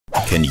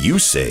Can you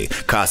say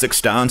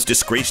Kazakhstan's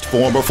disgraced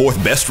former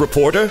fourth best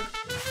reporter?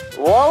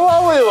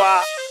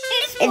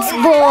 It's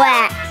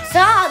Borat.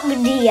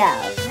 Song video.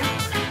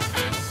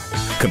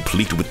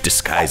 Complete with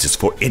disguises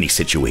for any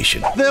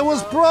situation. There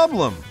was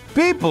problem.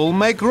 People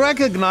make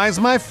recognize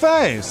my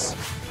face.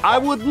 I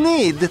would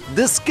need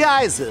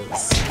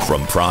disguises.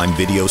 From Prime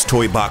Video's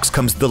toy box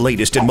comes the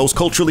latest and most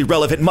culturally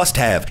relevant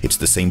must-have. It's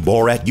the same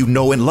Borat you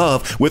know and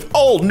love, with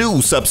all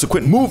new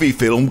subsequent movie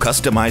film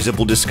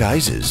customizable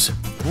disguises.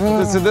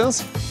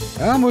 Coincidence?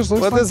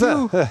 What is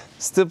that?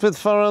 Stupid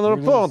foreign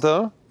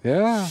reporter?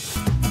 Yeah.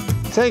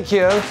 Take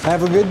care.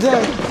 Have a good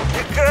day.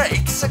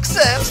 Great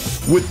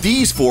success! With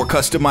these 4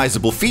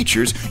 customizable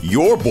features,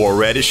 your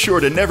Borat is sure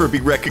to never be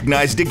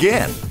recognized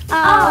again.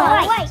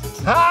 Oh, wait.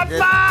 High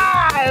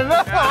five!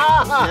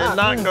 You're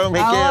not going to be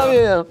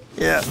killed.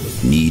 Yeah.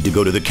 Need to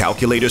go to the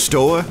calculator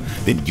store?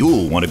 Then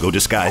you'll want to go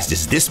disguised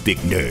as this big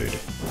nerd.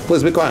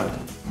 Please be quiet.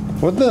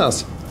 What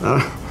this?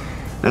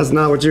 That's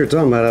not what you're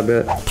talking about, I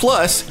bet.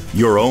 Plus,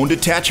 your own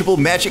detachable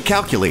magic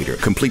calculator,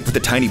 complete with a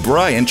tiny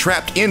Brian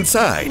trapped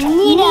inside.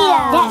 Neat.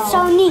 That's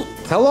so neat.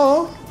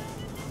 Hello?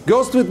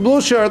 Ghost with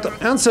blue shirt,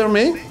 answer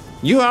me.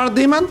 You are a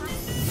demon?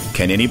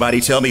 Can anybody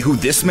tell me who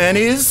this man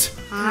is?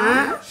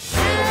 Huh?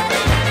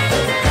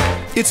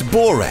 It's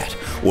Borat,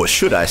 or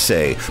should I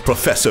say,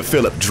 Professor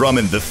Philip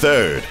Drummond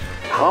III.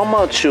 How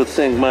much you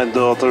think my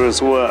daughter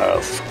is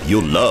worth?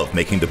 You'll love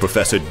making the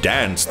professor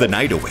dance the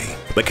night away.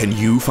 But can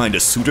you find a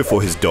suitor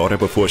for his daughter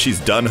before she's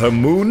done her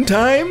moon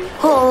time?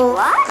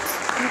 What?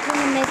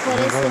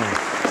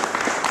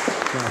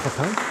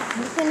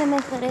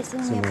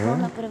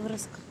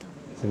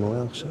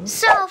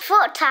 So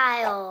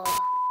fertile.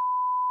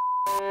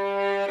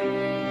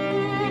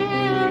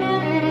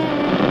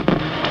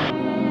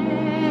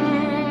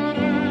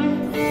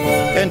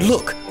 And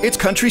look, it's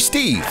Country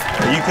Steve.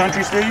 Are you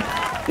Country Steve?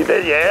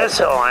 Yes,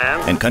 I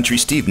am. And Country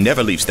Steve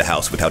never leaves the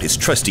house without his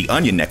trusty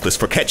onion necklace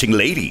for catching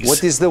ladies.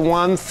 What is the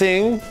one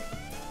thing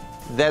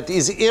that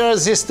is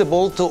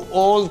irresistible to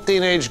all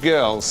teenage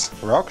girls?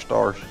 Rock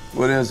stars.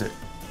 What is it?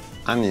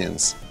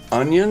 Onions.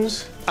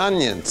 Onions?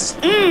 Onions.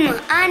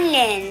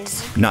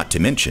 Onions. Not to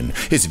mention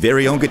his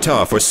very own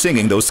guitar for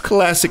singing those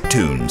classic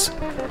tunes.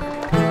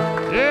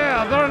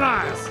 Yeah, they're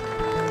nice.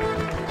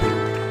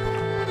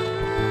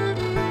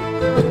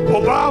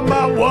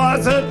 Obama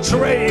was a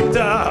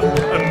traitor.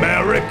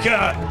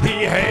 America,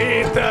 he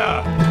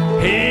hated.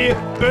 He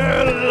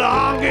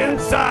belonged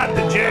inside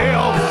the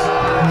jails.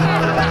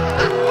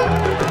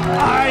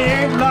 I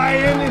ain't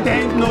lying, it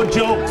ain't no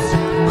jokes.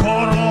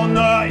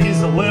 Corona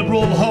is a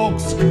liberal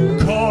hoax.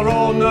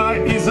 Corona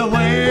is a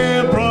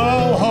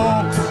liberal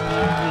hoax.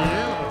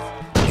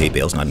 Hay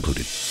bales not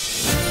included.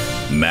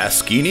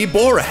 Maskini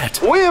Borat.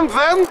 We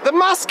invent the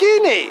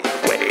Maskini.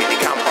 Where did he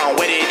come from?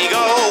 Where did he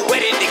go? Where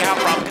did he come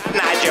from?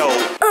 Not Joe.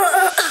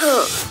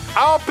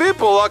 Our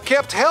people are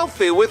kept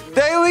healthy with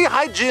daily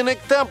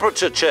hygienic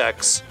temperature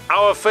checks.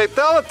 Our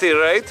fatality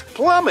rate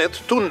plummets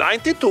to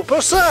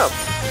 92%.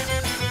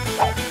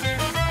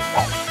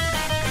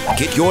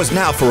 Get yours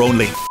now for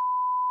only...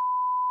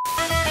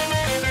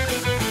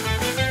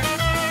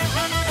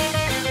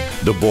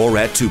 The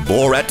Borat to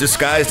Borat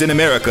disguised in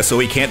America so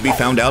he can't be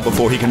found out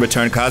before he can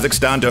return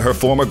Kazakhstan to her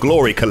former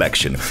glory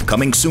collection.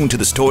 Coming soon to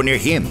the store near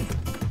him.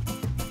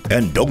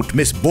 And don't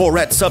miss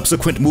Borat's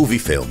subsequent movie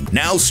film,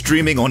 now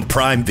streaming on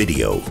Prime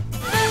Video.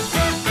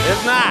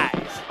 It's nice.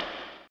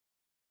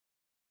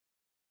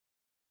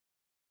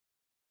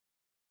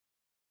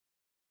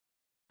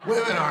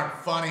 Women aren't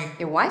funny.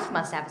 Your wife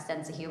must have a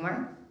sense of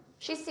humor.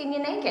 She's seen you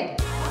naked.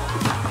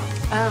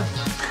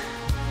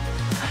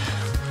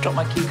 Drop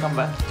my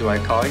cucumber. Do I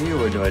call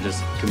you or do I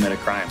just commit a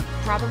crime?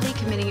 Probably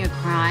committing a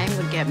crime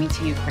would get me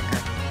to you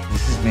quicker.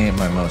 This is me at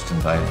my most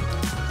inviting.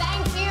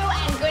 Thank you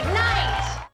and good night.